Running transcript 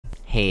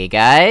Hey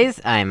guys,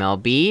 I'm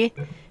LB,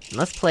 and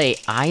let's play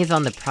Eyes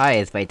on the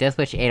Prize by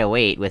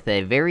DeathWish808 with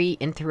a very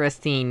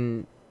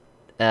interesting,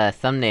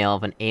 thumbnail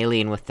of an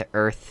alien with the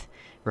Earth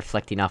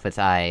reflecting off its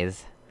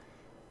eyes.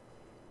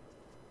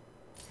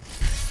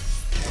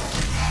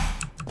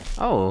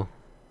 Oh.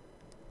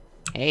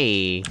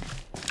 Hey.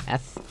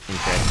 That's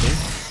interesting.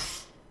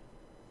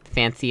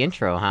 Fancy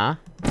intro, huh?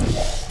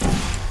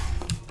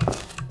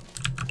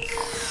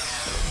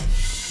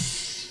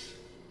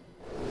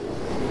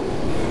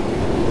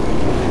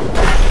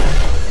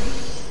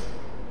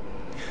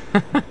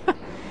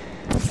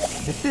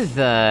 This is,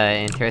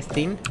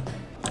 interesting.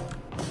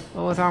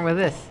 What was wrong with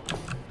this?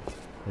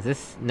 Was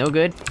this no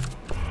good?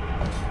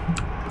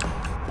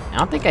 I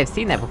don't think I've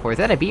seen that before. Is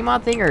that a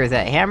B-mod thing, or is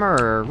that hammer,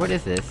 or what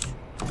is this?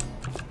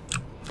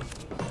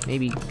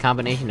 Maybe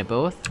combination of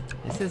both?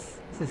 This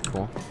is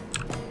cool.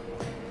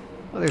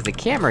 Oh, there's a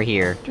camera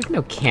here! There's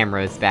no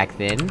cameras back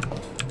then.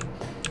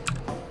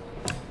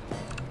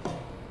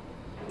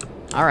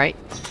 Alright.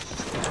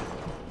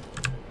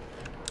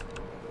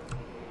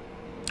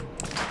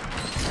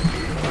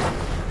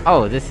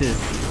 Oh, this is...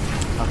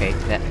 okay,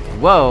 that...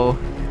 whoa!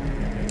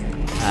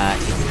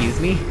 Excuse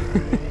me?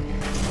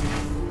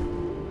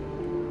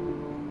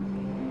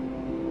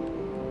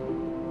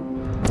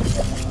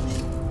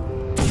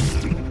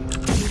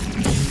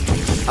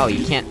 Oh,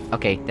 you can't...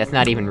 okay, that's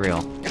not even real.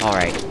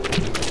 Alright.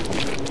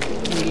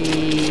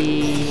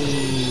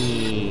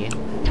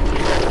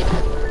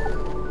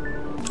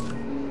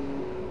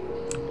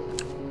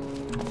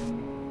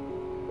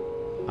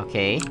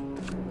 Okay.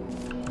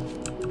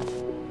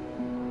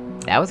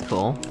 That was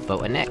cool, but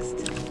what next?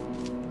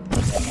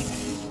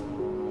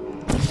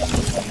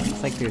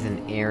 Looks like there's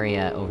an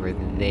area over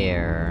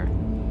there.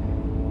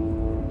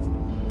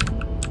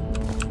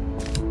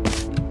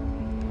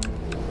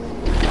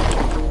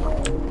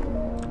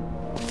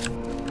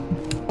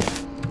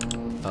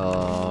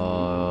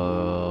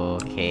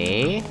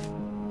 Okay...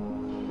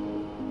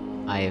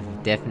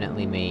 I've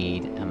definitely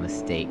made a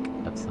mistake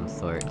of some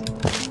sort.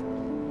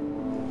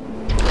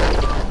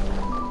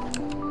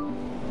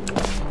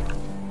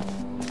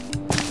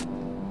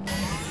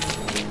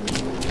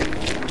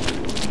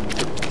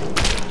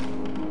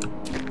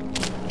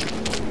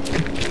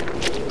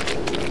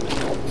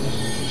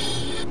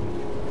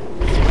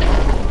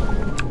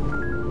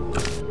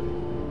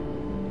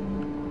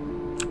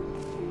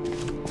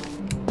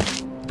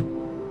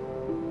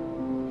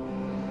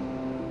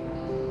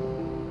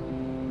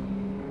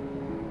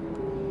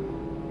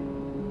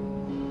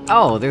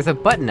 Oh, there's a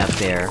button up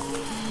there.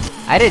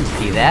 I didn't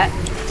see that.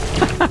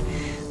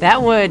 That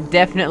would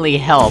definitely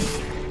help.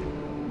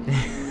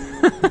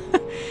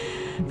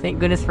 Thank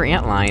goodness for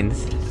ant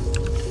lines.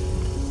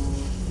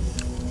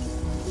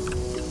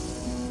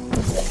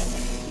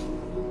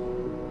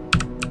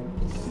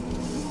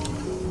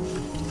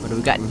 What have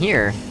we got in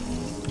here?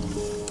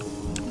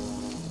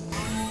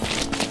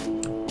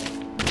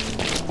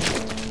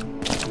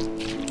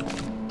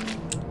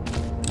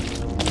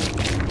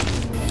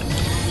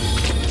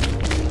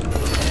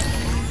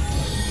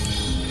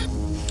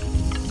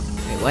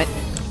 What?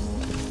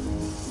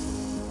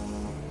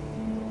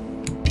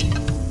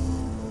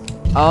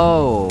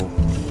 Oh!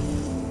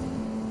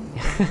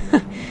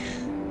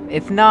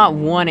 It's not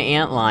one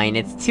ant line,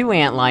 it's two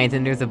ant lines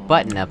and there's a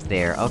button up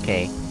there,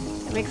 okay.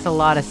 That makes a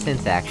lot of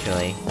sense,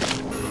 actually.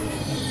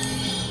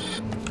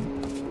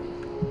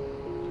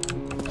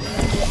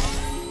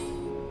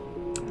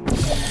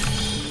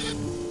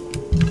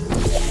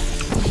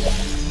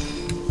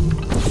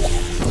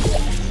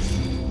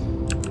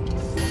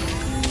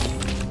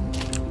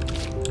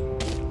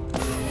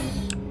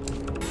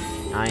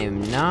 I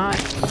am not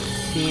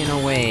seeing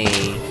a way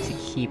to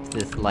keep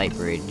this light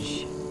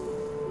bridge.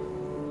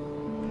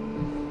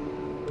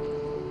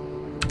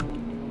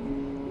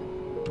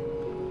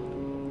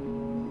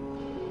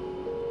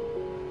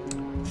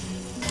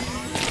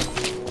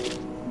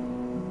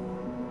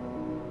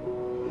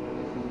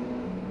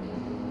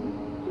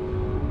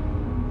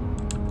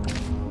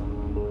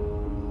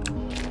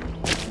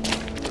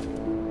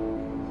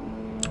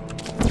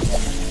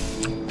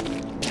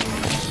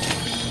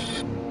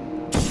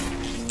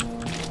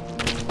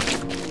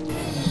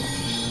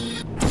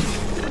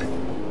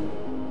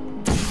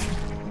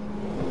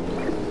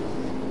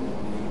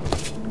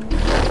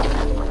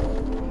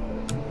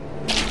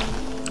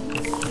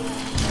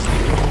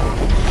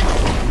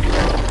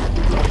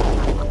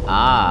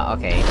 Ah,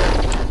 okay.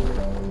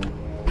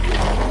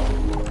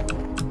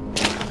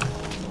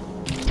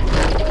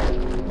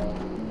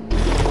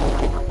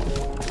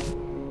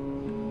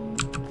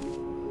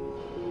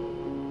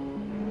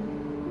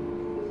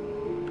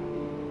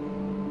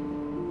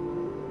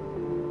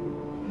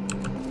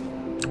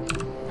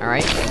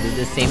 Alright, did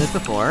the same as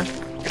before.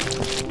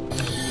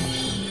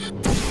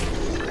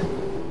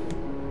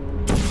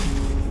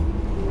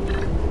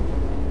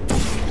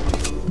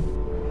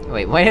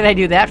 Wait, what did I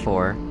do that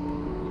for?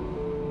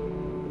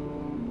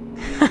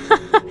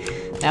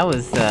 That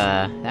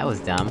was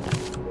dumb.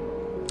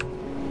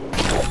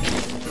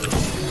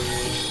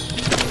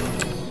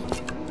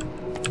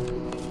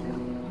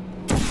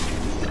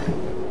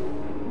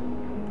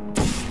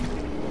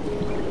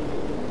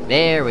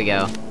 There we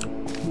go.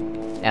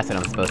 That's what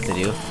I'm supposed to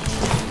do.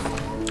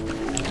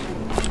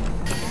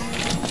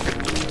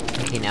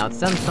 Okay, now it's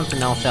done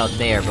something else out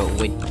there, but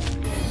we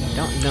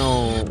don't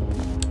know...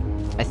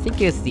 I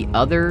think it's the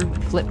other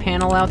flip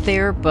panel out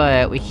there,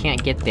 but we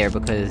can't get there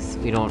because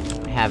we don't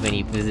have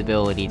any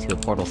visibility to a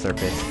portal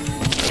surface.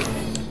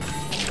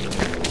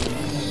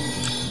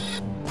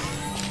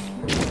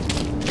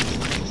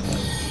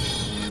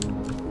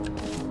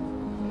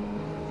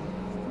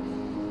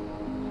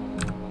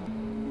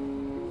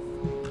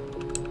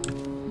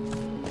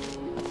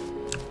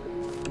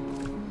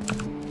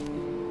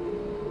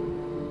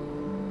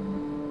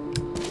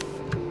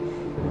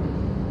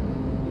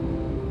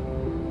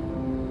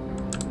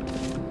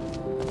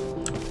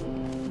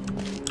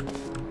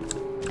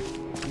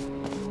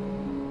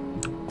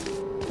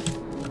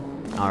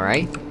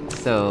 Alright,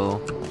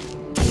 so...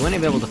 we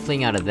wouldn't be able to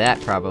fling out of that,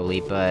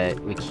 probably, but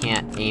we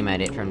can't aim at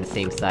it from the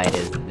same side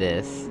as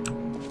this.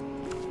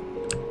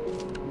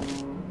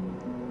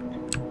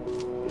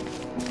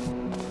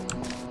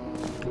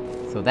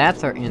 So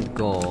that's our end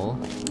goal.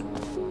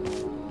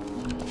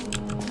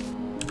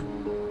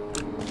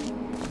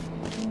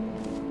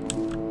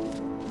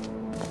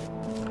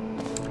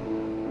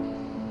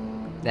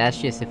 That's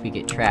just if we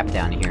get trapped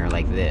down here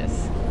like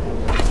this.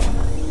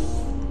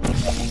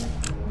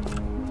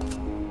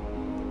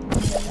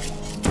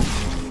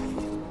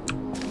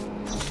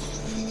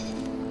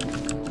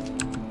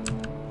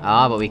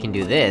 Ah, but we can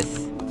do this.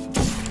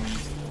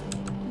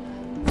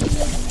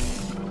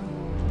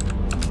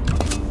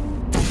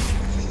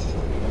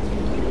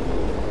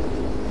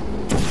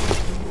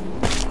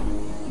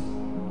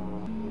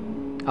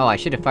 Oh, I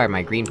should have fired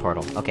my green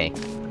portal. Okay.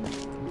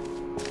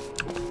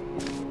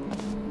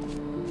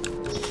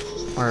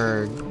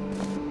 Or...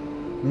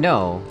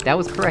 no, that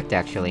was correct,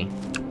 actually.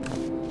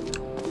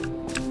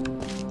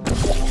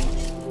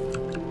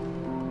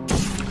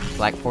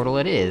 Black portal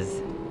it is.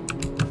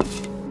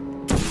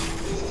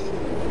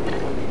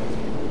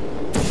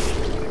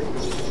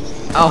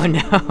 Oh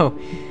no!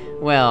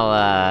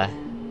 Well,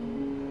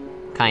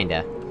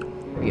 kinda.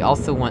 We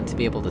also want to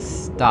be able to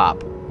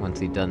stop once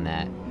we've done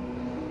that.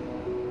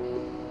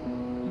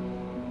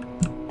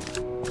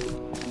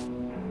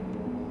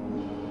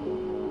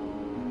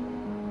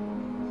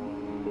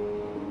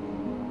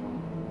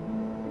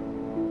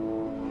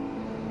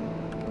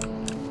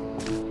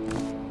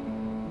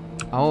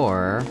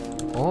 Or...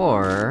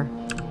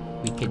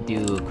 we could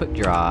do a quick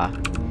draw.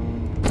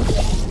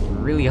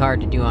 Really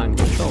hard to do on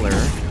controller,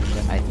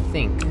 but I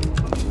think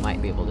we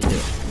might be able to do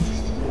it.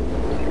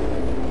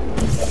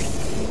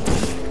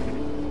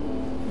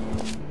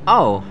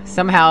 Oh!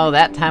 Somehow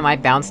that time I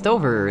bounced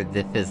over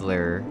the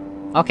fizzler.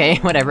 Okay,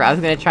 whatever, I was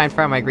gonna try and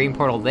fire my green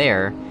portal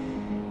there.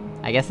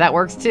 I guess that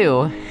works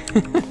too.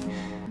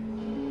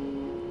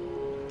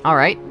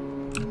 Alright.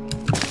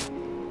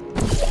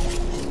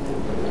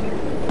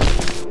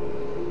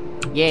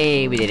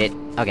 Yay, we did it.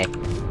 Okay.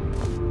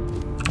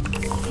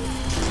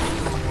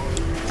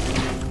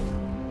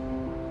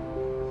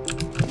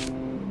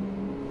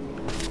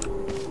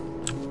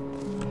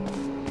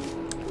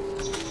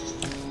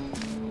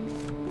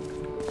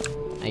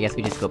 I guess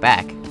we just go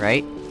back,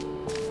 right?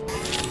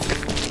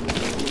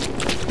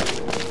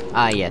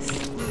 Ah, yes.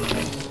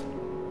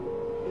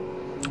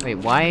 Wait,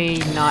 why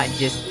not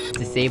just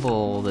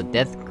disable the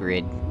death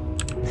grid?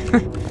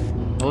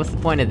 What's the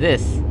point of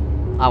this?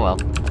 Ah well.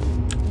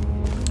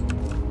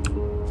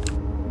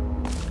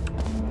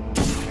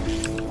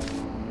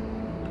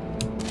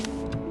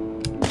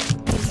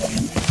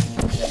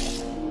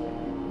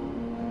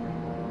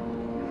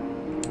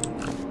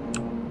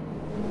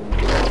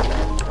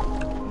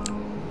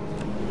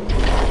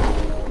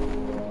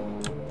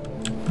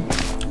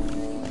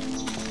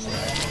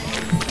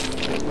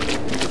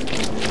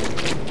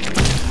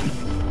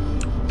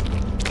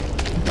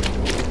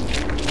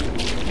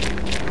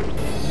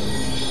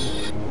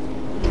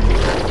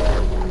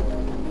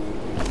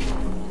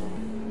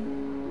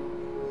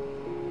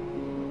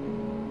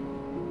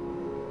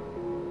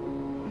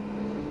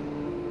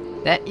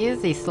 That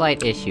is a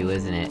slight issue,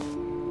 isn't it?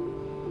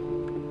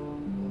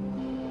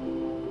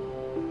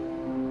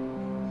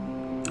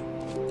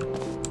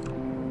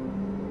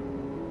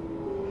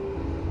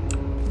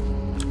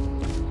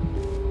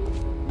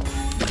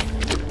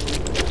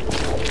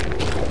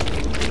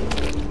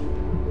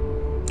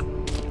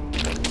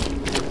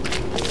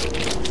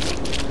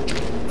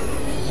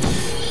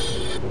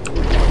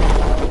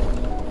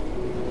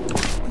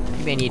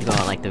 Maybe I need to go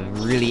on, like, the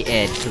really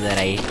edge so that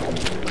I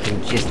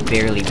can just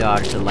barely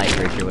dodge the light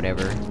bridge or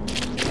whatever.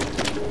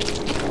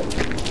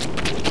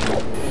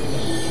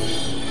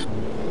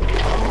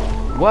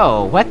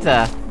 Whoa, what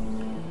the?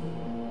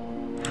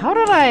 How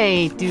did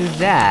I do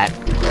that?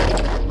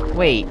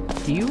 Wait,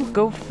 do you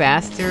go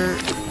faster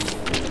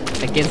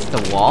against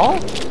the wall?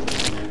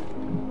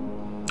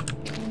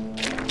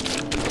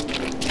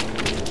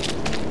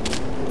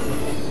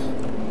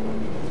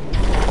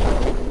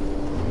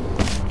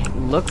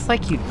 Looks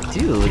like you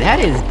do. That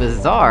is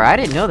bizarre. I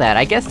didn't know that.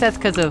 I guess that's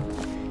 'cause of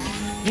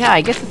Yeah,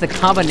 I guess it's a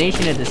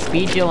combination of the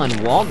speed gel and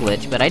wall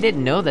glitch, but I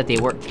didn't know that they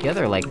work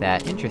together like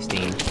that.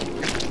 Interesting.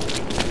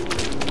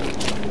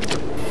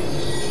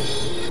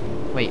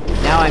 Wait,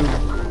 now I'm...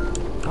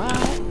 What?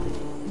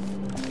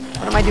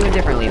 What am I doing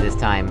differently this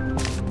time?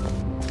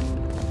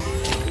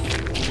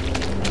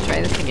 Let's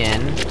try this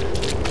again.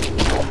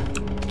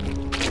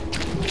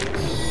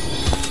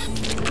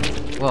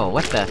 Whoa,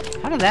 what the?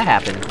 How did that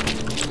happen?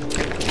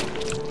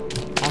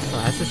 Also,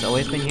 has this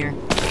always been here?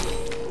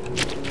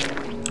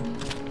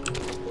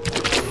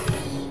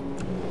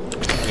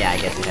 Yeah, I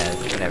guess it has.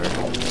 Whatever.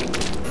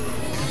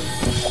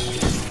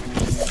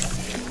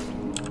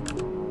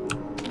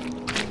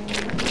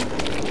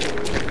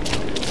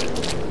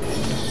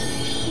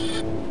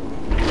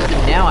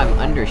 Now I'm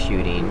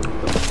undershooting,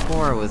 but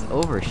before I was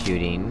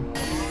overshooting.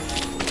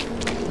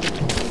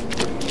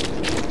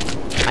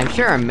 I'm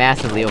sure I'm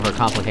massively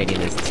overcomplicating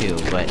this too,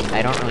 but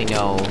I don't really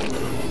know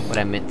what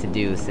I'm meant to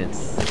do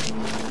since...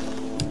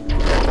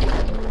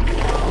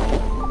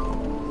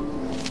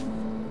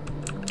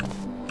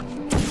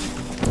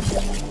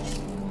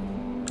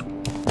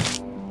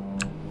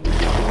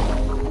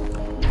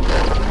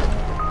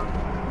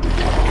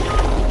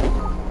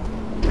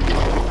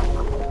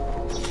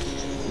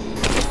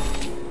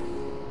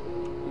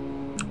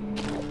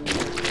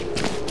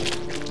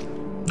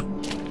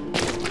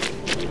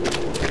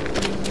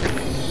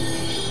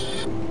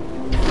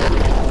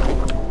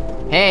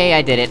 Hey,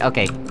 I did it,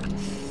 okay.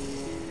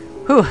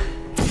 Whew!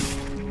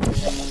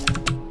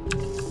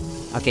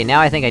 Okay,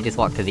 now I think I just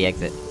walked to the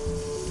exit.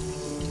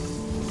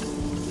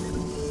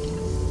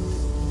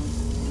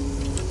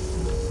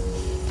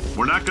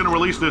 We're not gonna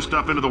release this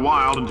stuff into the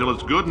wild until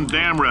it's good and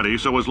damn ready,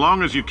 so as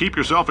long as you keep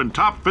yourself in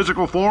top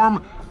physical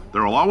form,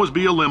 there'll always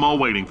be a limo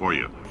waiting for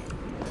you.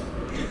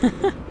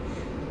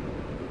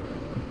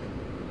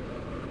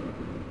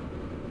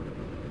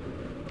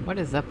 What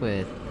is up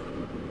with...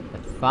 the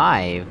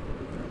 5?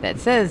 That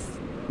says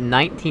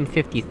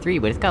 1953,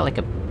 but it's got like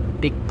a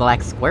big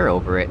black square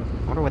over it.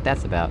 I wonder what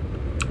that's about.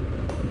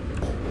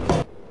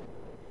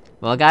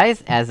 Well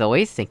guys, as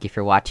always, thank you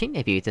for watching.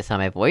 If you get this on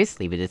my voice,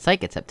 leave a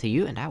dislike, it's up to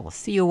you, and I will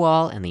see you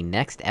all in the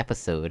next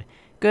episode.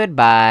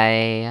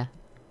 Goodbye!